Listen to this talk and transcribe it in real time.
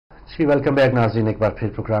जी welcome back नाज़रीन, एक बार फिर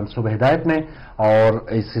प्रोग्राम सुबह हिदायत में, और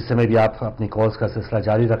इस हिस्से में भी आप अपनी कॉल्स का सिलसिला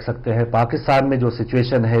जारी रख सकते हैं। पाकिस्तान में जो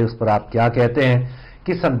सिचुएशन है उस पर आप क्या कहते हैं,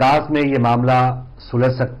 किस अंदाज में ये मामला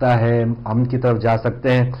सुलझ सकता है, अमन की तरफ जा सकते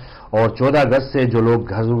हैं, और 14 अगस्त से जो लोग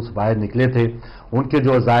घरों से बाहर निकले थे उनके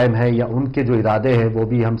जो अज़ाइम है या उनके जो इरादे हैं वो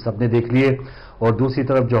भी हम सब ने देख लिए, और दूसरी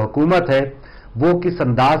तरफ जो हुकूमत है वो किस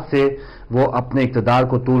अंदाज से वो अपने इक़्तिदार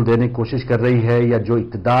को तूल देने की कोशिश कर रही है, या जो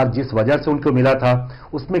इक़्तिदार जिस वजह से उनको मिला था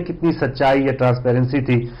उसमें कितनी सच्चाई या ट्रांसपेरेंसी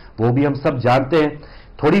थी वो भी हम सब जानते हैं।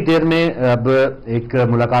 थोड़ी देर में अब एक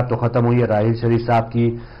मुलाकात तो ख़त्म हुई है राहिल शरीफ साहब की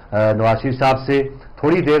नवाज शरीफ साहब से।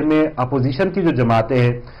 थोड़ी देर में अपोजिशन की जो जमातें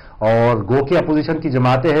हैं, और गो के अपोजिशन की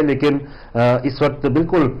जमातें हैं, लेकिन इस वक्त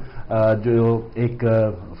बिल्कुल जो एक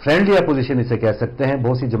फ्रेंडली अपोजिशन इसे कह सकते हैं,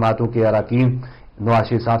 बहुत सी जमातों के अरकान नवाज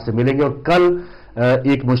शरीफ साहब से मिलेंगे, और कल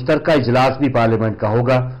एक मुश्तरका इजलास भी पार्लियामेंट का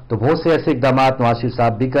होगा। तो बहुत से ऐसे इकदाम नवाज शरीफ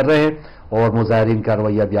साहब भी कर रहे हैं, और मुजाहिरीन का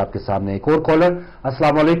रवैया भी आपके सामने। एक और कॉलर,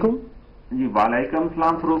 अस्सलाम वालेकुम। जी वालेकुम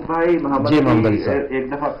सलाम फरूक भाई। जी मोहम्मद अली सर, एक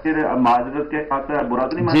दफा फिर माजरत के साथ बुरा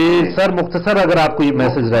तो नहीं जी सर, मुख्तसर अगर आपको ये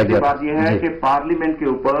मैसेज रह गया। बात यह है कि पार्लियामेंट के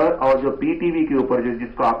ऊपर और जो पीटीवी के ऊपर जो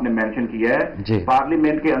जिसको आपने मेंशन किया है,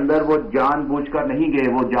 पार्लियामेंट के अंदर वो जानबूझकर नहीं गए,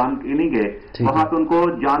 वो जान के नहीं गए, वहां तो उनको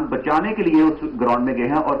जान बचाने के लिए उस ग्राउंड में गए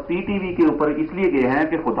हैं, और पीटीवी के ऊपर इसलिए गए हैं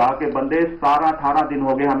कि खुदा के बंदे 17-18 दिन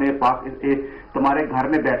हो गए हमें तुम्हारे घर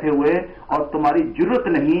में बैठे हुए, और तुम्हारी जरूरत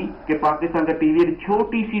नहीं कि पाकिस्तान का टीवी एक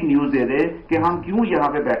छोटी सी न्यूज दे दे कि हम क्यों यहाँ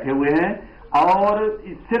पे बैठे हुए हैं, और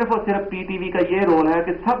सिर्फ और सिर्फ पीटीवी का ये रोल है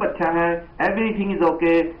कि सब अच्छा है, एवरीथिंग इज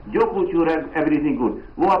ओके, जो कुछ हो रहा है एवरीथिंग गुड।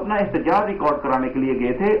 वो अपना एहतजाज रिकॉर्ड कराने के लिए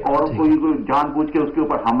गए थे, और कोई जानबूझ के उसके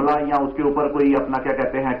ऊपर हमला या उसके ऊपर कोई अपना क्या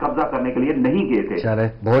कहते हैं कब्जा करने के लिए नहीं गए थे। चले,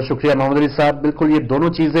 बहुत शुक्रिया मोहम्मद अली साहब। बिल्कुल ये दोनों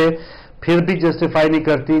चीजें फिर भी जस्टिफाई नहीं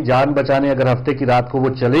करती। जान बचाने अगर हफ्ते की रात को वो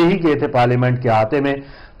चले ही गए थे पार्लियामेंट के आते में,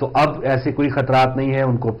 तो अब ऐसे कोई खतरात नहीं है,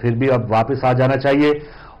 उनको फिर भी अब वापस आ जाना चाहिए।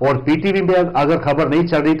 और पीटीवी में अगर खबर नहीं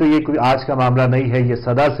चल रही तो ये कोई आज का मामला नहीं है, ये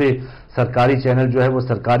सदा से सरकारी चैनल जो है वो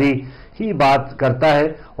सरकारी ही बात करता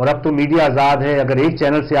है, और अब तो मीडिया आजाद है। अगर एक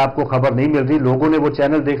चैनल से आपको खबर नहीं मिल रही, लोगों ने वो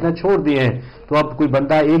चैनल देखना छोड़ दिए हैं, तो अब कोई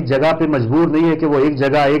बंदा एक जगह पे मजबूर नहीं है कि वो एक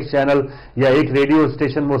जगह एक चैनल या एक रेडियो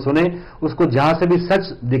स्टेशन वो सुने। उसको जहां से भी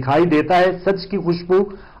सच दिखाई देता है, सच की खुशबू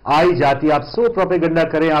आई जाती है। आप 100 प्रोपेगेंडा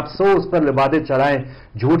करें, आप 100 उस पर लिबादे चढ़ाएं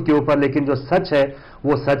झूठ के ऊपर, लेकिन जो सच है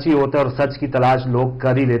वो सच ही होता है, और सच की तलाश लोग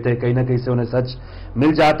कर ही लेते हैं, कहीं ना कहीं से उन्हें सच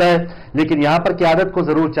मिल जाता है। लेकिन यहां पर क़यादत को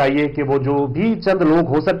जरूर चाहिए कि वो जो भी चंद लोग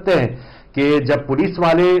हो सकते हैं कि जब पुलिस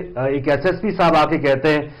वाले, एक एसएसपी साहब आके कहते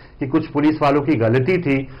हैं कि कुछ पुलिस वालों की गलती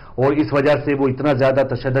थी और इस वजह से वो इतना ज्यादा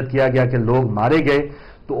तशद्दुद किया गया कि लोग मारे गए,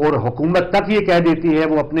 तो और हुकूमत तक ये कह देती है,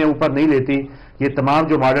 वो अपने ऊपर नहीं लेती। ये तमाम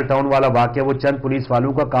जो मॉडल टाउन वाला वाकया वो चंद पुलिस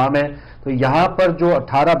वालों का काम है। तो यहां पर जो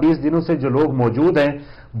 18-20 दिनों से जो लोग मौजूद हैं,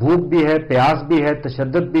 भूख भी है, प्यास भी है,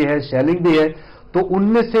 तशद्दुद भी है, शेलिंग भी है, तो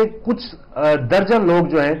उनमें से कुछ दर्जन लोग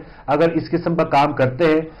जो हैं अगर इस किस्म का काम करते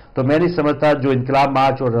हैं, तो मैं नहीं समझता जो इनकलाब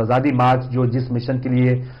मार्च और आज़ादी मार्च जो जिस मिशन के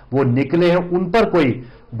लिए वो निकले हैं उन पर कोई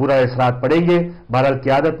बुरा असरात पड़ेंगे। बहरहाल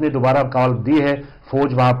क़यादत ने दोबारा कॉल दी है,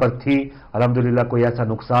 फौज वहां पर थी, अल्हम्दुलिल्लाह कोई ऐसा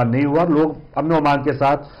नुकसान नहीं हुआ, लोग अमन अमान के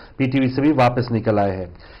साथ पीटीवी से भी वापस निकल आए हैं।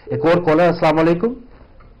 एक और कॉलर, अस्सलाम वालेकुम।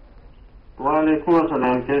 वालेकुम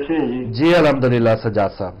अस्सलाम, कैसे हैं जी? जी अल्हम्दुलिल्लाह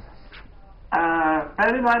सजाद साहब।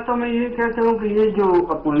 पहली बात तो मैं ये कहता हूँ कि ये जो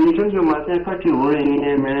अपोजिशन जो बातें इकट्ठी हो रही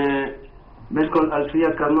हैं, मैं बिल्कुल अलफिया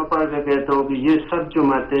कलमा पढ़ के कहता हूँ कि ये सब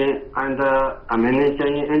जमातें आइंदा हमें नहीं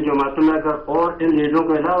चाहिए। इन जमातों में अगर और इन लीडरों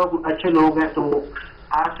के अलावा अच्छे लोग हैं तो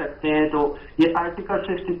आ सकते हैं। तो ये आर्टिकल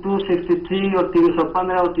 62, 63 और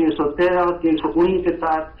 315 और 313 और 319 के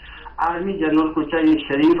तहत आर्मी जनरल को चाहिए,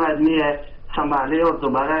 शरीफ आदमी है, संभाले और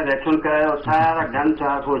दोबारा इलेक्शन कराए और सारा गन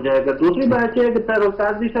साफ हो जाएगा। दूसरी बात यह है कि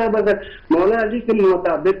तारकाजी साहब अगर मौला अली के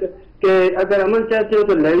मुताबिक कि अगर अमन चाहते हो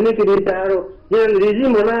तो लड़ने के लिए तैयार हो, ये अंग्रेजी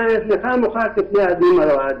मौला है, इसने खामखा कितने आदमी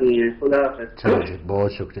मरवा दिए हैं। खुदा हाफिज़।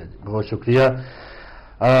 बहुत शुक्रिया, बहुत शुक्रिया।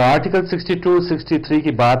 आर्टिकल 62, 63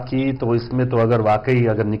 की बात की, तो इसमें तो अगर वाकई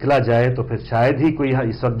अगर निकला जाए तो फिर शायद ही कोई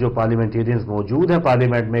इस वक्त जो पार्लियामेंटेरियंस मौजूद हैं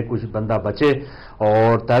पार्लियामेंट में कुछ बंदा बचे,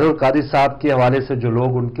 और तारुल कादिर साहब के हवाले से जो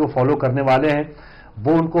लोग उनको फॉलो करने वाले हैं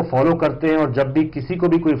वो उनको फॉलो करते हैं, और जब भी किसी को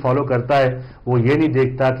भी कोई फॉलो करता है वो ये नहीं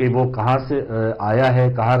देखता कि वो कहाँ से आया है,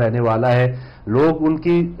 कहाँ रहने वाला है, लोग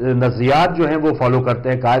उनकी नजरियात जो हैं वो फॉलो करते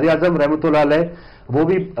हैं। कायद-ए-आज़म रहमतुल्लाह अलैह وہ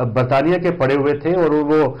بھی برطانیہ کے پڑے ہوئے تھے اور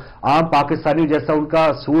وہ عام پاکستانی جیسا ان کا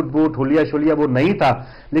سوٹ بوٹ حلیہ شلیہ وہ نہیں تھا،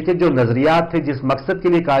 لیکن جو نظریات تھے، جس مقصد کے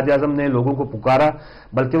لیے قائد اعظم نے لوگوں کو پکارا،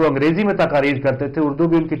 بلکہ وہ انگریزی میں تقاریر کرتے تھے، اردو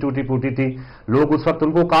بھی ان کی ٹوٹی پوٹی تھی، لوگ اس وقت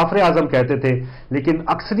ان کو کافر اعظم کہتے تھے، لیکن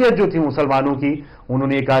اکثریت جو تھی مسلمانوں کی، انہوں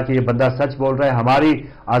نے کہا کہ یہ بندہ سچ بول رہا ہے، ہماری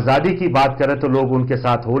آزادی کی بات کرے تو لوگ ان کے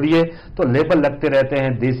ساتھ ہو لیے، تو لیبل لگتے رہتے ہیں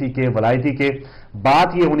دیسی کے، ولایتی کے.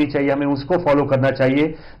 بات یہ ہونی چاہیے، ہمیں اس کو فالو کرنا چاہیے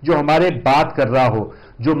جو ہمارے بات کر رہا ہو،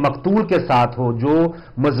 جو مقتول کے ساتھ ہو، جو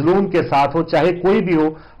مظلوم کے ساتھ ہو، چاہے کوئی بھی ہو،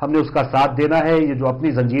 ہم نے اس کا ساتھ دینا ہے. یہ جو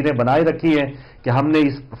اپنی زنجیریں بنائے رکھی ہیں کہ ہم نے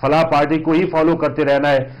اس فلاں پارٹی کو ہی فالو کرتے رہنا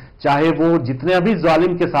ہے، چاہے وہ جتنے بھی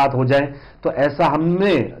ظالم کے ساتھ ہو جائیں، تو ایسا ہم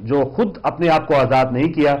نے جو خود اپنے آپ کو آزاد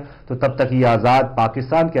نہیں کیا تو تب تک یہ آزاد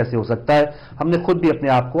پاکستان کیسے ہو سکتا ہے؟ ہم نے خود بھی اپنے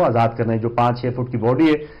آپ کو آزاد کرنا ہے. جو 5-6 فٹ کی باڈی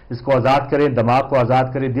ہے اس کو آزاد کریں، دماغ کو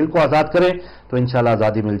آزاد کریں، دل کو آزاد کریں تو انشاءاللہ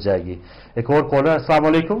آزادی مل جائے گی. ایک اور کالر. السلام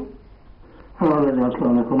علیکم. السلام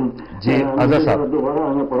علیکم. جی اظہر صاحب. دوبارہ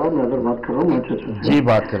آنا پڑا، میں اگر بات کر رہا ہوں. جی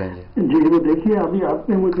بات کریں گے. جی وہ دیکھیے، ابھی آپ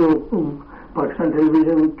نے وہ جو پاکستان ٹیلی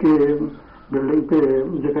ویژن کے بلڈنگ پہ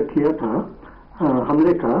ذکر کیا تھا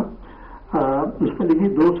حملے کا، اس میں دیکھیے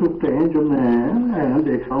 2 صورتیں ہیں جو میں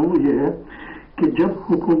دیکھ رہا ہوں. یہ ہے کہ جب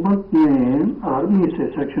حکومت نے آرمی سے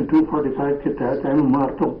سیکشن 245 کے تحت اہم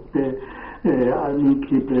عمارتوں پہ آرمی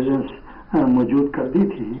کی پریزنس موجود کر دی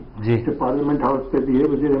تھی، جو پارلیمنٹ ہاؤس پہ بھی ہے،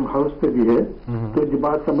 وزیر ہاؤس پہ بھی ہے، تو جو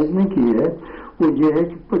بات سمجھنے کی ہے وہ یہ ہے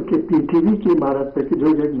کہ پی ٹی وی کی عمارت پہ، جو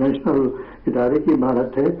ایک نیشنل ادارے کی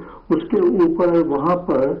عمارت ہے، اس کے اوپر وہاں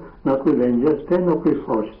پر نہ کوئی رینجرز تھے نہ کوئی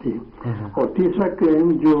فوج تھی. اور تیسرا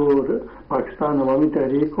کلیم جو پاکستان عوامی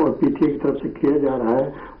تحریک اور پی ٹی اے کی طرف سے کیا جا رہا ہے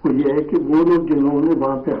وہ یہ ہے کہ وہ لوگ جنہوں نے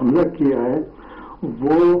وہاں پہ حملہ کیا ہے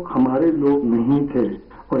وہ ہمارے لوگ نہیں تھے.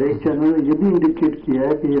 اور ایک چینل نے یہ بھی انڈیکیٹ کیا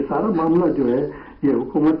ہے کہ یہ سارا معاملہ جو ہے یہ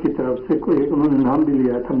حکومت کی طرف سے کوئی، انہوں نے نام بھی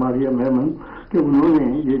لیا تھا ماریہ میمن، کہ انہوں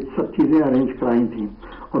نے یہ سب چیزیں ارینج کرائی تھیں.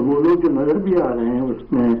 اور وہ لوگ جو نظر بھی آ رہے ہیں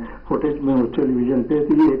اس میں فوٹیج میں، اس ٹیلی ویژن پہ،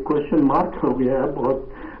 تو یہ ایک کوشچن مارک ہو گیا ہے بہت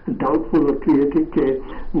ڈاؤٹ فل اور کریٹو کہ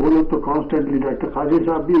وہ لوگ تو کانسٹنٹلی، ڈاکٹر قادر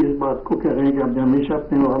صاحب بھی اس بات کو کہہ رہے ہیں کہ ہم نے ہمیشہ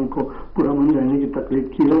اپنے عوام کو پرامن رہنے کی تقلید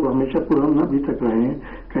کی ہے اور ہمیشہ پرامن ابھی تک رہے ہیں،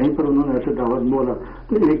 کہیں پر انہوں نے ایسے دعوت بولا.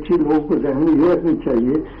 تو ایک چیز لوگوں کو ذہن میں یہ رکھنی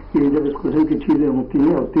چاہیے کہ جب اس قسم کی چیزیں ہوتی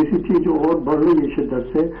ہیں. اور تیسری چیز جو اور بڑھ رہی ہے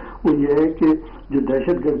شدت سے وہ یہ ہے کہ جو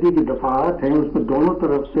دہشت گردی کی دفعات ہیں اس میں دونوں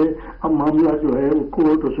طرف سے اب معاملہ جو ہے وہ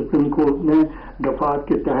کورٹ اور سپریم کورٹ میں دفعات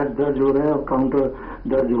کے تحت درج ہو رہے ہیں اور کاؤنٹر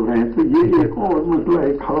درج ہو رہے ہیں. تو یہ ایک اور مسئلہ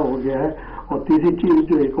ایک کھڑا ہو گیا ہے. اور تیسری چیز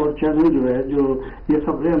جو ایک اور چینل جو ہے جو یہ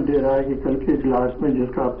خبریں ہم دے رہا ہے کہ کل کے اجلاس میں جس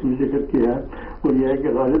کا آپ نے ذکر کیا ہے وہ یہ ہے کہ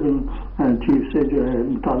غالباً چیف سے جو ہے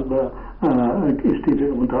مطالبہ استعفے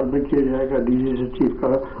کا مطالبہ کیا جائے گا، ڈی جی سے چیف کا،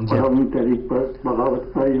 اور عوامی تحریک پر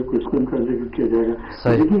بغاوت کا یا کوئی اسکیم کا ذکر کیا جائے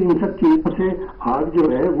گا. لیکن ان سب چیزوں سے آگ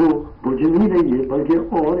جو ہے وہ بجھ نہیں رہی ہے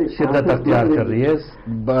بلکہ اور ایک شدت اختیار کر رہی ہے،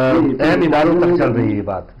 اہم اداروں تک چل رہی ہے. یہ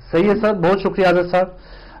بات صحیح ہے سر. بہت شکریہ حضرت صاحب،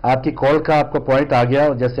 آپ کی کال کا آپ کا پوائنٹ آ گیا.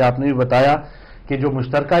 جیسے آپ نے بھی بتایا کہ جو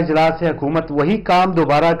مشترکہ اجلاس ہے حکومت وہی کام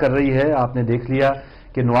دوبارہ کر رہی ہے. آپ نے دیکھ لیا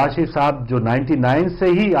کہ نواز شریف صاحب جو 99 سے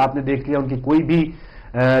ہی آپ نے دیکھ لیا ان کی کوئی بھی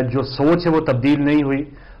جو سوچ ہے وہ تبدیل نہیں ہوئی،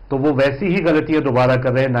 تو وہ ویسی ہی غلطیاں دوبارہ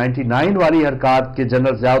کر رہے ہیں. 99 والی حرکات کے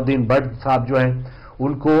جنرل ضیاء الدین بٹ صاحب جو ہیں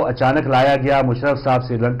ان کو اچانک لایا گیا، مشرف صاحب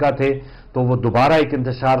سری لنکا تھے تو وہ دوبارہ ایک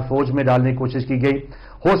انتشار فوج میں ڈالنے کی کوشش کی گئی.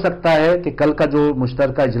 ہو سکتا ہے کہ کل کا جو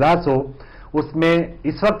مشترکہ اجلاس ہو اس میں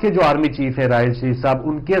اس وقت کے جو آرمی چیف ہے راحیل شریف صاحب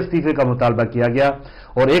ان کے استعفے کا مطالبہ کیا گیا.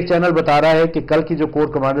 اور ایک چینل بتا رہا ہے کہ کل کی جو کور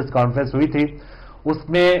کمانڈرز کانفرنس ہوئی تھی اس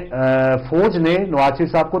میں فوج نے نواز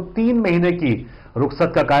شریف صاحب کو 3 مہینے کی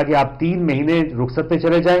رخصت کا کہا کہ آپ 3 مہینے رخصت پہ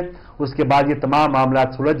چلے جائیں، اس کے بعد یہ تمام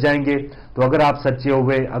معاملات سلجھ جائیں گے. تو اگر آپ سچے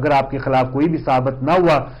ہوئے، اگر آپ کے خلاف کوئی بھی ثابت نہ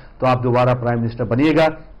ہوا تو آپ دوبارہ پرائم منسٹر بنیے گا.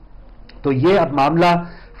 تو یہ اب معاملہ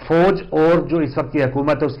فوج اور جو اس وقت کی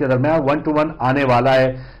حکومت ہے اس کے درمیان 1 to 1 آنے والا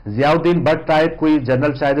ہے. ضیاء الدین بٹ ٹائپ کوئی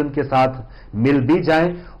جنرل شاید ان کے ساتھ مل بھی جائیں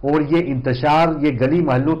اور یہ انتشار یہ گلی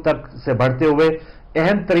محلوں تک سے بڑھتے ہوئے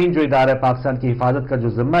اہم ترین جو ادارہ پاکستان کی حفاظت کا جو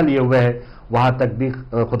ذمہ لیے ہوئے ہے وہاں تک بھی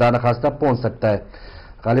خدا نخواستہ پہنچ سکتا ہے.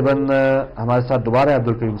 غالباً ہمارے ساتھ دوبارہ عبد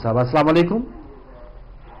الکریم صاحب. السلام علیکم.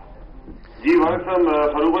 جی وعلیکم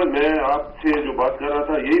السلام. فاروق بھائی میں آپ سے جو بات کر رہا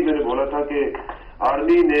تھا یہی میں نے بولا تھا کہ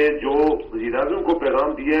آرمی نے جو وزیر اعظم کو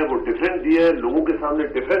پیغام دیا ہے وہ ڈفرینٹ دیا ہے، لوگوں کے سامنے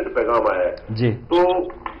ڈفرینٹ پیغام آیا ہے. جی تو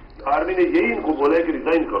آرمی نے یہی ان کو بولا ہے کہ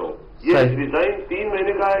ریزائن کرو. یہ ریزائن 3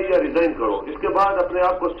 مہینے کا ہے یا ریزائن کرو، اس کے بعد اپنے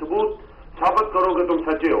آپ کو ثابت کرو کہ تم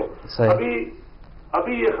سچے ہو. ابھی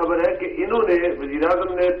ابھی یہ خبر ہے کہ انہوں نے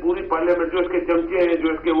وزیراعظم نے پوری پارلیمنٹ جو اس کے چمچے ہیں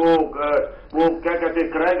جو اس کے وہ کیا کہتے ہیں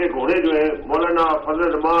کرائے کے گھوڑے جو ہیں مولانا فضل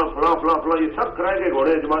الرحمان فلاں فلاں فلاں یہ سب کرائے کے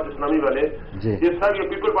گھوڑے جماعت اسلامی والے یہ سب یہ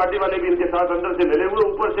پیپل پارٹی والے بھی ان کے ساتھ اندر سے ملے ہوئے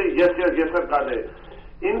اوپر سے یس یس یس سر کر رہے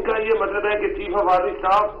ان کا یہ مطلب ہے کہ چیف آف آرمی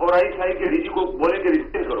اسٹاف اور آئی سی کے ڈی جی کو بولے کہ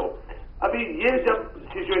ریسائن کرو. ابھی یہ جب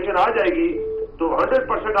سچویشن آ جائے گی تو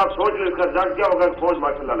 100% آپ سوچ لیں اس کا رزلٹ کیا ہوگا. فوج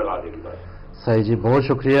ماشاء اللہ لگا دے گی. صحیح جی, بہت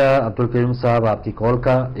شکریہ عبدالکریم صاحب آپ کی کال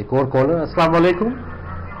کا. ایک اور کالر. السلام علیکم.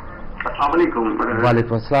 السلام علیکم.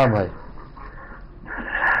 وعلیکم السلام بھائی.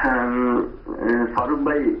 فاروق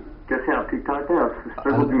بھائی کیسے ہیں آپ؟ ٹھیک ٹھاک ہیں؟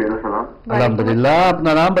 سسٹر کو بھی میرا سلام. الحمدللہ.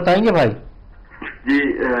 اپنا نام بتائیں گے بھائی؟ جی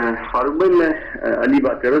فاروق بھائی میں علی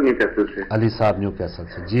بات کر رہا ہوں نیو کیسل سے. علی صاحب نیو کیسل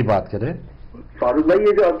سے, جی بات کریں. فاروق بھائی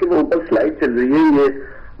یہ جو آپ کے اوپر سلائڈ چل رہی ہے یہ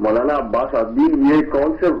مولانا عباس آبدی یہ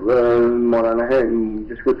کون سے مولانا ہے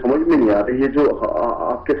جس کو سمجھ میں نہیں آ رہی. یہ جو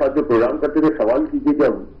آپ کے ساتھ جو پروگرام کرتے تھے سوال کیجیے کیا؟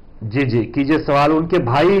 جی جی کیجیے سوال. ان کے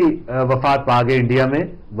بھائی وفات پا گئے انڈیا میں,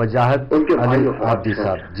 وجاہت ان کے بھائی آبدی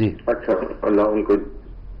صاحب. جی اچھا, اللہ ان کو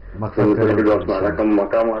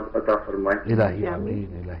مقام عطا فرمائے. الہی آمین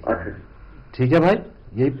الہی. ٹھیک ہے بھائی,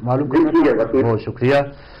 یہی معلوم کرنا. بہت شکریہ.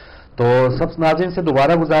 تو سب ناظرین سے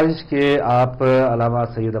دوبارہ گزارش کہ آپ علامہ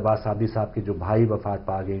سید عباس آبدی صاحب کے جو بھائی وفات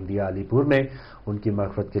پا گئے انڈیا علی پور میں, ان کی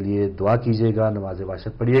مغفرت کے لیے دعا کیجیے گا, نماز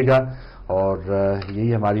واشت پڑھیے گا. اور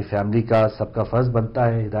یہی ہماری فیملی کا سب کا فرض بنتا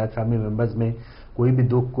ہے. ہدایت فیملی ممبرز میں کوئی بھی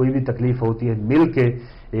دکھ کوئی بھی تکلیف ہوتی ہے مل کے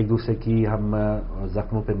ایک دوسرے کی ہم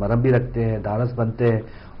زخموں پہ مرہم بھی رکھتے ہیں, ڈھارس بنتے ہیں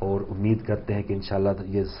اور امید کرتے ہیں کہ انشاءاللہ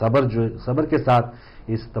یہ صبر کے ساتھ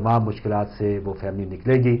اس تمام مشکلات سے وہ فیملی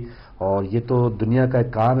نکلے گی. اور یہ تو دنیا کا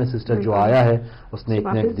ایک کام ہے سسٹر, جو آیا ہے اس نے ایک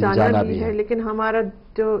نہ ایک دن جانا بھی ہے. لیکن ہمارا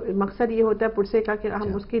جو مقصد یہ ہوتا ہے پرسے کا کہ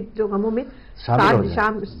ہم اس کی جو غموں میں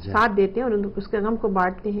ساتھ دیتے ہیں اور اس کے غم کو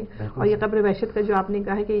بانٹتے ہیں. اور یہ قبر وحشت کا جو آپ نے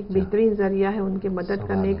کہا ہے کہ ایک بہترین ذریعہ ہے ان کی مدد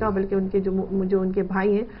کرنے کا, بلکہ ان کے جو ان کے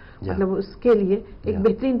بھائی ہیں مطلب اس کے لیے ایک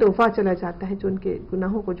بہترین تحفہ چلا جاتا ہے جو ان کے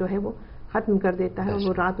گناہوں کو جو ہے وہ ختم کر دیتا ہے, اور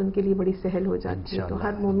وہ رات ان کے لیے بڑی سہل ہو جاتی ہے. تو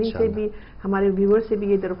ہر مومن سے بھی ہمارے ویور سے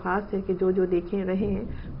بھی یہ درخواست ہے کہ جو دیکھیں رہے ہیں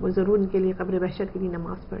وہ ضرور ان کے لیے قبر وحشت کے لیے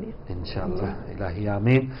نماز پڑھیں انشاءاللہ. الہی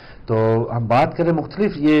آمین. تو ہم بات کریں,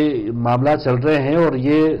 مختلف یہ معاملات چل رہے ہیں اور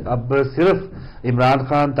یہ اب صرف عمران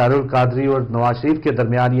خان, طاہر القادری اور نواز شریف کے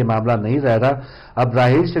درمیان یہ معاملہ نہیں رہ رہا. اب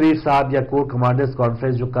راحیل شریف صاحب یا کور کمانڈرز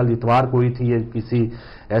کانفرنس جو کل اتوار کو ہوئی تھی, یہ کسی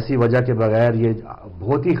ایسی وجہ کے بغیر یہ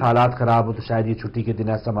بہت ہی حالات خراب ہو تو شاید یہ چھٹی کے دن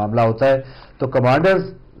ایسا معاملہ ہوتا ہے. تو کمانڈرز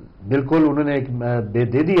بالکل انہوں نے ایک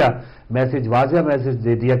دے دیا میسج, واضح میسج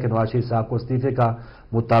دے دیا کہ نواز شریف صاحب کو استعفے کا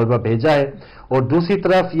مطالبہ بھیجا ہے. اور دوسری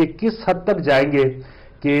طرف یہ کس حد تک جائیں گے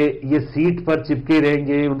کہ یہ سیٹ پر چپکے رہیں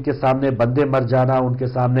گے, ان کے سامنے بندے مر جانا, ان کے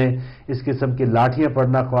سامنے اس قسم کی لاٹھیاں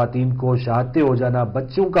پڑنا, خواتین کو شہادتیں ہو جانا,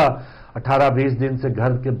 بچوں کا 18-20 دن سے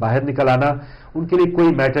گھر کے باہر نکل آنا, ان کے لیے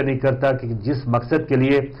کوئی میٹر نہیں کرتا کہ جس مقصد کے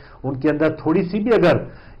لیے ان کے اندر تھوڑی سی بھی اگر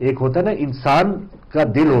ایک ہوتا ہے نا انسان کا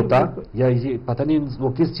دل ہوتا, یا یہ پتہ نہیں وہ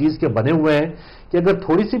کس چیز کے بنے ہوئے ہیں کہ اگر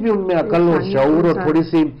تھوڑی سی بھی ان میں عقل اور شعور اور تھوڑی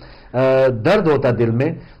سی درد ہوتا دل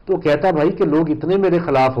میں تو کہتا بھائی کہ لوگ اتنے میرے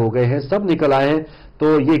خلاف ہو گئے ہیں, سب نکل آئے ہیں,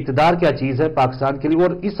 تو یہ اقتدار کیا چیز ہے پاکستان کے لیے.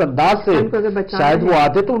 اور اس انداز سے شاید وہ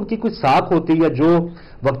آتے تو ان کی کچھ ساکھ ہوتی یا جو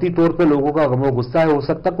وقتی طور پہ لوگوں کا غم و غصہ ہے ہو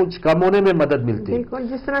سکتا کچھ کم ہونے میں مدد ملتی. بالکل,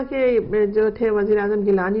 جس طرح کے جو تھے وزیر اعظم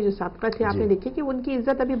گیلانی جو سابقہ تھے, آپ نے دیکھی کہ ان کی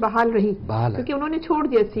عزت ابھی بحال رہی کیونکہ انہوں نے چھوڑ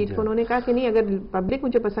دیا سیٹ کو. انہوں نے کہا کہ نہیں, اگر پبلک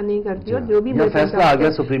مجھے پسند نہیں کرتی اور جو بھی فیصلہ آ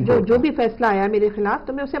گیا سپریم کورٹ, جو بھی فیصلہ آیا میرے خلاف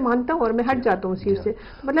تو میں اسے مانتا ہوں اور میں ہٹ جاتا ہوں سیٹ سے.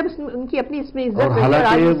 مطلب ان کی اپنی اس میں عزت. اور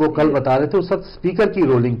حالانکہ وہ کل بتا رہے تھے اس وقت اسپیکر کی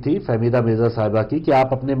رولنگ تھی فہمیدہ مرزا صاحبہ کی کہ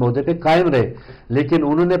آپ اپنے عہدے پہ قائم رہے, لیکن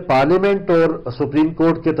انہوں نے پارلیمنٹ اور سپریم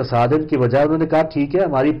کورٹ کے تصادم کی وجہ انہوں نے کہا ٹھیک ہے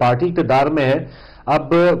ہماری پارٹی اقتدار میں ہے,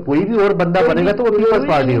 اب کوئی بھی اور بندہ بنے گا تو وہ پیپلز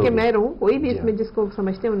پارٹی ہوگی, میں رہوں کوئی بھی اس میں جس کو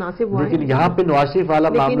سمجھتے ہیں مناسب ہوا ہے. لیکن یہاں پہ نواز شریف والا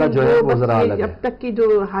معاملہ جو ہے وہ ذرا الگ ہے. اب تک کی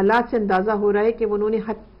جو حالات سے اندازہ ہو رہا ہے کہ انہوں نے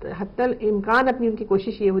حتی الامکان اپنی ان کی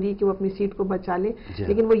کوشش یہ ہو رہی ہے کہ وہ اپنی سیٹ کو بچا لیں,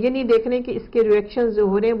 لیکن وہ یہ نہیں دیکھ رہے کہ اس کے ریئیکشنز جو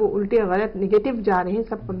ہو رہے ہیں وہ الٹے غلط نگیٹو جا رہے ہیں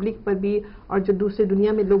سب پبلک پر بھی, اور جو دوسری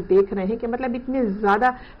دنیا میں لوگ دیکھ رہے ہیں کہ مطلب اتنے زیادہ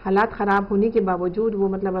حالات خراب ہونے کے باوجود وہ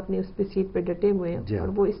مطلب اپنے اس پہ سیٹ پہ ڈٹے ہوئے ہیں. اور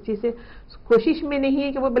وہ اس چیز سے کوشش میں نہیں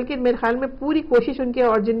ہے کہ وہ, بلکہ میرے خیال میں پوری کوشش ان کے,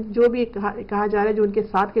 اور جو بھی کہا جا رہا ہے جو ان کے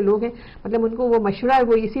ساتھ کے لوگ ہیں مطلب ان کو وہ مشورہ ہے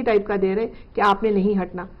وہ اسی ٹائپ کا دے رہے ہیں کہ آپ نے نہیں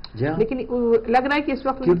ہٹنا. لیکن لگ رہا ہے کہ اس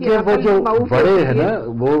وقت وہ جو بڑے ہیں نا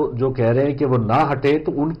وہ جو کہہ رہے ہیں کہ وہ نہ ہٹے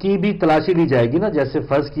تو ان کی بھی تلاشی لی جائے گی نا. جیسے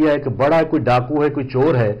فرض کیا ہے کہ بڑا کوئی ڈاکو ہے, کوئی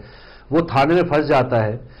چور ہے, وہ تھانے میں پھنس جاتا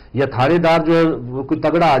ہے, یا تھانے دار جو ہے وہ کوئی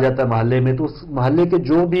تگڑا آ جاتا ہے محلے میں, تو اس محلے کے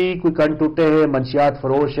جو بھی کوئی کن ٹوٹے ہیں, منشیات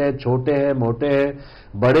فروش ہیں, چھوٹے ہیں موٹے ہیں,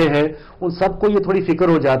 بڑے ہیں ان سب کو یہ تھوڑی فکر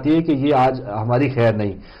ہو جاتی ہے کہ یہ آج ہماری خیر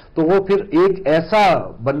نہیں، تو وہ پھر ایک ایسا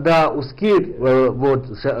بندہ اس کی وہ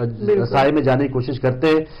سائے میں جانے کی کوشش کرتے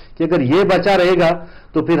ہیں کہ اگر یہ بچا رہے گا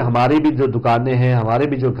تو پھر ہماری بھی جو دکانیں ہیں، ہمارے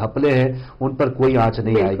بھی جو گھپلے ہیں، ان پر کوئی آنچ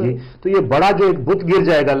نہیں آئے گی. تو یہ بڑا جو ایک بت گر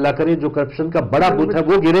جائے گا، اللہ کرے جو کرپشن کا بڑا بت ہے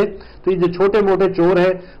وہ گرے، تو یہ جو چھوٹے موٹے چور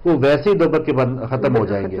ہیں وہ ویسے ہی دوبر کے ختم ہو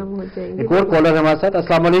جائیں گے. ایک اور کالر ہے ہمارے ساتھ.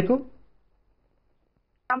 السلام علیکم.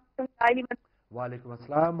 وعلیکم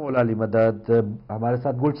السلام. مولا علی مدد. ہمارے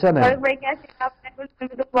ساتھ گلشن ہے.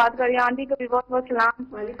 بات کر رہی ہیں آنٹی کو بھی بہت بہت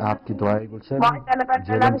سلام. آپ کی دعائیں گلشن. اللہ کا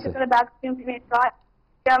شکر ادا کرتی ہوں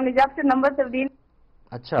ہم نے جب سے نمبر تبدیل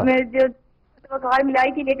اچھا میں جو کار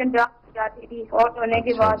ملائی تھی لیکن جاتی تھی اور ہونے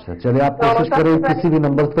کے بعد. چلے آپ کوشش کریں کسی بھی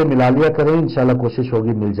نمبر پہ ملا لیا کریں، انشاءاللہ کوشش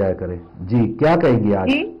ہوگی مل جایا کرے. جی کیا کہیں گی آج؟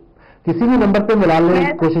 کسی بھی نمبر پہ ملا لیں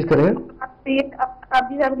کوشش کریں. آپ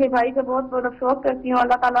جی صاحب کے بھائی سے بہت بہت افسوس کرتی ہوں،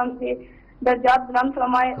 اللہ تعالیٰ ان سے درجات بلند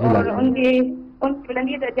فرمائے اور ان کی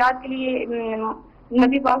بلندی درجات کے لیے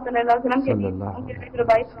نبی پاک صلی اللہ علیہ وسلم کے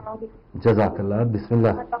بھائی سناؤں گی. جزاک اللہ. بسم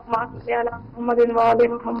اللہ.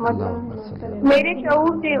 محمد. میرے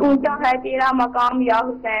شعور سے اونچا ہے تیرا مقام یا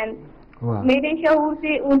حسین، میرے شعور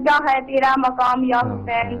سے اونچا ہے تیرا مقام یا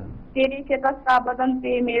حسین، تیرے شکستہ بدن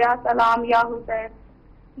سے میرا سلام یا حسین.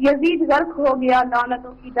 یزید غرق ہو گیا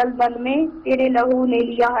لعنتوں کی دلدل میں، تیرے لہو نے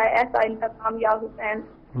لیا ہے ایسا انتقام یا حسین.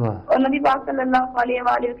 اور نبی پاک صلی اللہ علیہ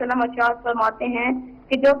وآلہ وسلم ارشاد فرماتے ہیں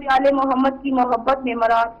کہ جو بھی آل محمد کی محبت میں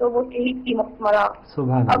مرا تو وہ شہید کی موت مرا.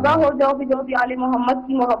 آگاہ ہو جاؤ کہ جو بھی آل محمد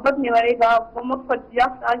کی محبت میں مرے گا وہ مغفرت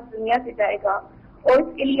یافتہ آج دنیا سے جائے گا اور اس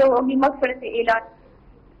کے لیے ہوگی مغفرت الہی.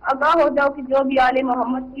 آگاہ ہو جاؤ کہ جو بھی آل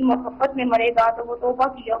محمد کی محبت میں مرے گا تو وہ توبہ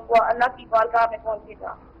کیا ہوا اللہ کی بارگاہ میں پہنچے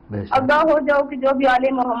گا. آگاہ ہو جاؤ کہ جو بھی آل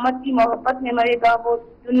محمد کی محبت میں مرے گا وہ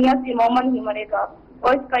دنیا سے مومن ہی مرے گا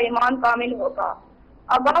اور اس کا ایمان کامل ہوگا.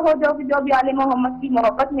 آگاہ ہو جاؤ کہ جو بھی آل محمد کی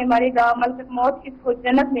محبت میں مرے گا ملکت موت اس کو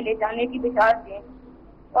جنت میں لے جانے کی بشارت دیں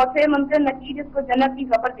اور پھر منکر نکیر اس کو جنت کی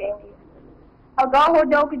خبر دیں گے. آگاہ ہو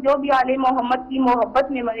جاؤ کہ جو بھی آل محمد کی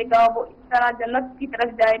محبت میں مرے گا وہ اس طرح جنت کی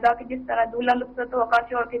طرف جائے گا کہ جس طرح دلہن رخصت ہو کر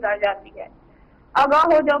شوہر کے گھر جاتی ہے. آگاہ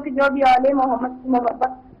ہو جاؤ کہ جو بھی آل محمد کی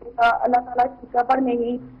محبت کا اللہ تعالیٰ کی قبر میں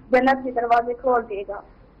ہی جنت کے دروازے کھول دے گا.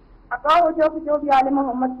 آگاہ ہو جاؤ کہ جو بھی آل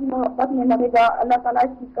محمد کی محبت میں مرے گا اللہ تعالیٰ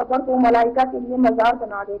اس کی قبر کو ملائکہ کے لیے مزار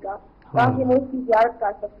بنا دے گا تاکہ وہ اس کی زیارت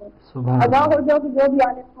کر سکیں. آگاہ ہو جاؤ کہ جو بھی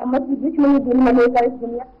آل محمد کی دشمنی دل میں لے کر اس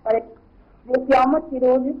دنیا پر وہ قیامت کے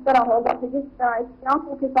روز اس طرح ہوگا کہ جس طرح اس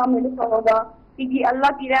آنکھوں کے سامنے لکھا ہوگا کہ یہ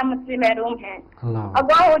اللہ کی رحمت سے محروم ہیں.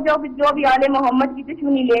 آگاہ ہو جاؤ کہ جو بھی آل محمد کی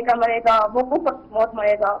دشمنی لے کر مرے گا وہ کفر کی موت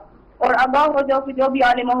مرے گا. اور آگاہ ہو جاؤ کہ جو بھی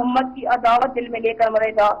آل محمد کی عداوت دل میں لے کر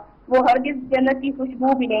مرے گا وہ ہرگز جنت کی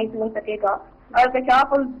خوشبو بھی نہیں سن سکے گا. اور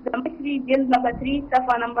کشاف الزمشری جلد نمبر 3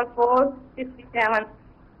 صفحہ نمبر 467.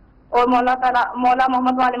 اور مولا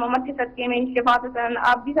محمد والے محمد کے صدقے میں شفاعت حسن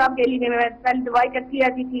آپ بھی صاحب کے لیے میں پہلے دعائی کرتی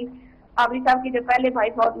رہتی تھی. آپ بھی صاحب کے جو پہلے بھائی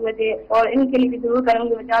فوت ہوئے تھے اور ان کے لیے بھی ضرور کروں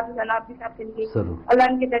گی وجاہت حسن آپ بھی صاحب کے لیے اللہ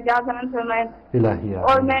ان کے درجات بلند فرمائے.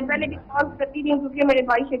 اور میں پہلے بھی کال کرتی تھی کیونکہ میرے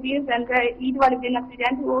بھائی شبیر حسین کا عید والے دن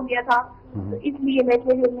ایکسیڈنٹ ہو گیا تھا تو اس لیے میں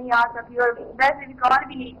نہیں آ سکی اور ویسے بھی کال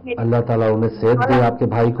بھی نہیں. اللہ تعالیٰ انہیں صحت دے آپ کے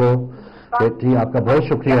بھائی کو. بیٹی آپ کا بہت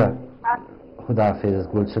شکریہ. خدا حافظ.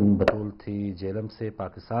 گلشن بطول تھی جیلم سے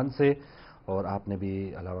پاکستان سے اور آپ نے بھی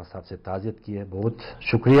علامہ صاحب سے تعزیت کی ہے، بہت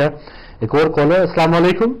شکریہ. ایک اور کال ہے. السلام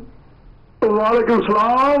علیکم. وعلیکم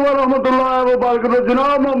السلام ورحمۃ اللہ وبرکاتہ.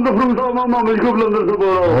 جناب محمد صاحب یعقوب لندن سے بول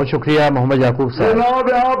رہا ہوں. بہت شکریہ محمد یعقوب صاحب. جناب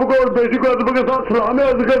آپ کو اور بیٹی کو ادب کے ساتھ سلام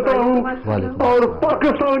عرض کرتا ہوں. اور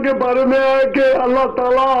پاکستان کے بارے میں ہے کہ اللہ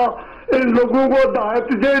تعالیٰ ان لوگوں کو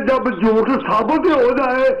ہدایت دے. جب جھوٹ ثابت ہو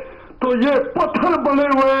جائے تو یہ پتھر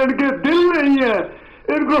بنے ہوئے ان کے دل نہیں ہے،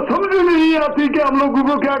 ان کو سمجھ نہیں آتی کہ ہم لوگوں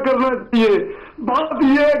کو کیا کرنا چاہیے. بات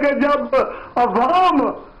یہ ہے کہ جب عوام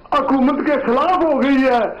حکومت کے خلاف ہو گئی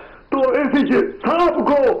ہے تو اسی صاحب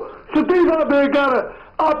کو استعفیٰ دے کر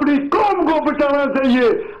اپنی قوم کو بچانا چاہیے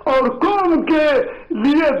اور قوم کے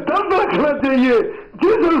لیے درد رکھنا چاہیے.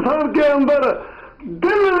 جس انسان کے اندر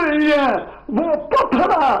دل نہیں ہے وہ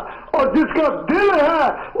پتھر ہے اور جس کا دل ہے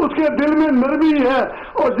اس کے دل میں نرمی ہے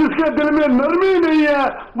اور جس کے دل میں نرمی نہیں ہے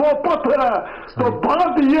وہ پتھر ہے. تو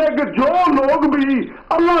بات یہ ہے کہ جو لوگ بھی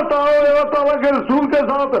اللہ تعالیٰ کے رسول کے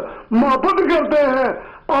ساتھ محبت کرتے ہیں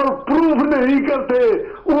اور پروف نہیں کرتے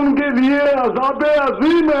ان کے لیے عذاب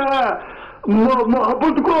عظیم ہے.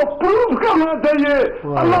 मोहब्बत को प्रूफ करना चाहिए।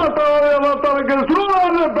 अल्लाह ताला के रसूल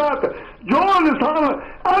अहले बैत, जो इंसान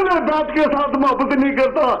अहले बैत के साथ मोहब्बत नहीं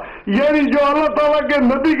करता, यानी जो अल्लाह ताला के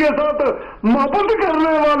नबी के साथ मोहब्बत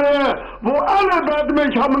करने वाले हैं वो अहले बैत में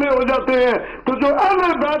शामिल हो जाते हैं। तो जो अहले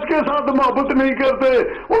बैत के साथ मोहब्बत नहीं करते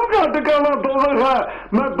उनका ठिकाना दोज़ख है।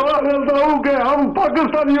 मैं दुआ करता हूँ कि हम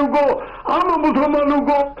पाकिस्तानियों को, हम मुसलमानों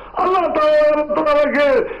को अल्लाह ताला के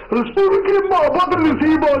रसूल की मोहब्बत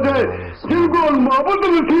नसीब हो जाए। जिनको मोहब्बत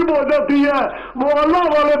नसीब हो जाती है वो अल्लाह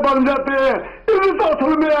वाले बन जाते हैं। इस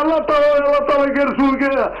असल में अल्लाह ताला के रसूल के,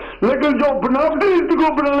 लेकिन जो बनावटी इज्जत को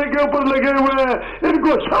बनाने के ऊपर लगे हुए हैं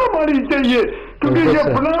इनको शर्म आनी चाहिए, क्योंकि ये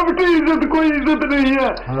बनावटी इज्जत कोई इज्जत नहीं है।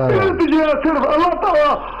 इज्जत ये सिर्फ अल्लाह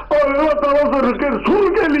ताला और अल्लाह ताला के रसूल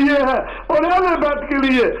के लिए है और अहले बैत के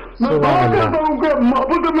लिए। मैं बात करता हूँ कि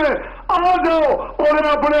मोहब्बत में आ जाओ और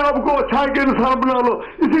अपने आप को अच्छा के इंसान बना लो।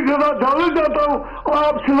 इसी के साथ जाना चाहता हूँ और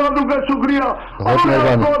आप सिलादू का शुक्रिया और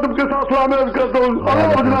आपको के साथ सलाम करता हूँ।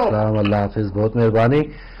 अल्लाह हाफिज, बहुत मेहरबानी।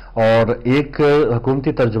 और एक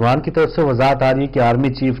हुकूमती तर्जुमान की तरफ से वजाहत आ रही है कि आर्मी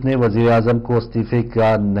चीफ ने वजीर आजम को इस्तीफे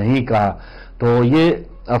का नहीं कहा, तो ये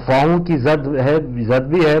अफवाहों की जद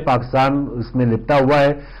भी है, पाकिस्तान इसमें लिपटा हुआ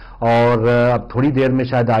है। और अब थोड़ी देर में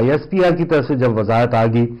शायद ISPR की तरफ से जब वजाहत आ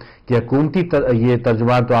गई कि हुकूमती ये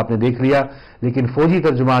तर्जुमान तो आपने देख लिया, लेकिन फौजी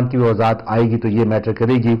तर्जुमान की वजाहत आएगी तो ये मैटर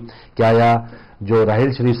करेगी कि आया जो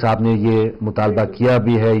राहिल शरीफ साहब ने ये मुतालबा किया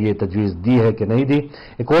भी है, ये तजवीज़ दी है कि नहीं दी।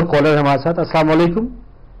 एक और कॉलर है हमारे साथ। अस्सलाम वालेकुम।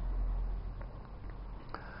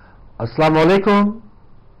 अस्सलाम वालेकुम।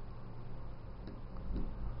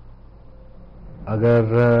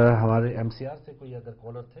 अगर हमारे MCR से कोई अगर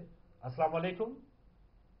कॉलर थे। अस्सलाम वालेकुम।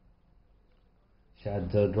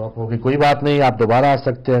 शायद ड्रॉप हो गई, कोई बात नहीं, आप दोबारा आ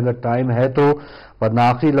सकते हैं अगर टाइम है तो, वरना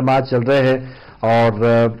आखिरी लम्हात चल रहे हैं। और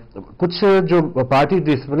कुछ जो पार्टी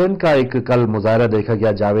डिसिप्लिन का एक कल मुजाहरा देखा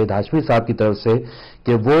गया जावेद हाशमी साहब की तरफ से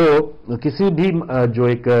कि वो किसी भी जो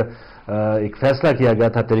एक फैसला किया गया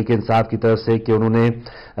था तहरीक इंसाफ की तरफ से कि उन्होंने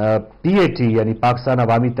PAT यानी पाकिस्तान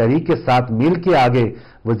अवामी तहरीक के साथ मिल के आगे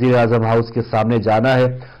वजीर आजम हाउस के सामने जाना है,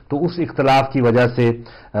 तो उस इख्तलाफ की वजह से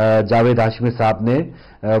जावेद हाशमी साहब ने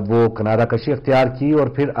वो किनारा कशी अख्तियार की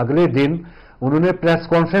और फिर अगले दिन उन्होंने प्रेस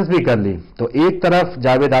कॉन्फ्रेंस भी कर ली। तो एक तरफ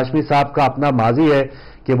जावेद हाशमी साहब का अपना माजी है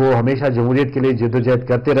कि वो हमेशा जमहूरियत के लिए जिद्दोजहद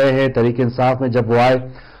करते रहे हैं। तहरीक इंसाफ में जब वो आए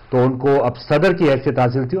तो उनको अब सदर की हैसियत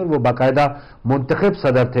हासिल थी और वो बाकायदा मुंतखब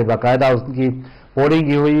सदर थे, बाकायदा उनकी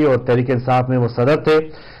पोलिंग हुई और तहरीक इंसाफ में वो सदर थे।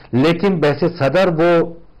 लेकिन वैसे सदर वो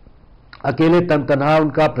अकेले तनहा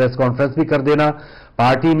उनका प्रेस कॉन्फ्रेंस भी कर देना,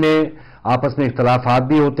 पार्टी में आपस में इख्तलाफात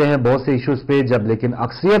भी होते हैं बहुत से इश्यूज पे जब, लेकिन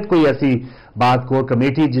अक्सरियत कोई ऐसी बात को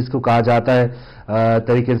कमेटी जिसको कहा जाता है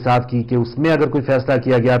तहरीक इंसाफ की कि उसमें अगर कोई फैसला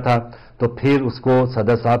किया गया था तो फिर उसको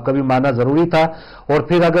सदर साहब का भी मानना जरूरी था। और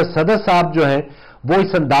फिर अगर सदर साहब जो है वो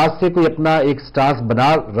इस अंदाज से कोई अपना एक स्टांस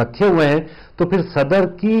बना रखे हुए हैं तो फिर सदर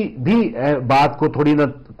की भी बात को थोड़ी ना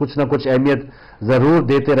कुछ अहमियत जरूर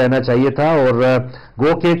देते रहना चाहिए था। और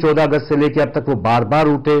गो के 14 अगस्त से लेकर अब तक वो बार बार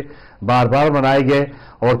उठे, बार बार मनाए गए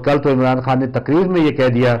और कल तो इमरान खान ने तकरीर में ये कह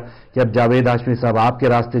दिया कि अब जावेद हाशमी साहब आपके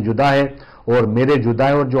रास्ते जुदा है और मेरे जुदा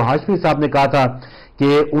है। और जो हाशमी साहब ने कहा था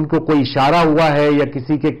कि उनको कोई इशारा हुआ है या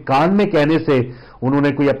किसी के कान में कहने से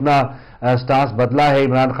उन्होंने कोई अपना स्टांस बदला है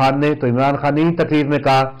इमरान खान ने, तो इमरान खान ने ही तकरीर में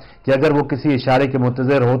कहा कि अगर वो किसी इशारे के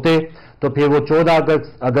मुंतज़िर होते तो फिर वो 14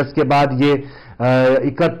 अगस्त के बाद ये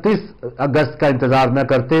 31 अगस्त का इंतजार न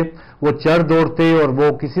करते, वो चढ़ दौड़ते और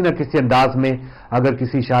वो किसी न किसी अंदाज में अगर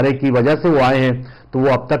किसी इशारे की वजह से वो आए हैं तो वो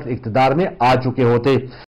अब तक इक़्तिदार में आ चुके होते।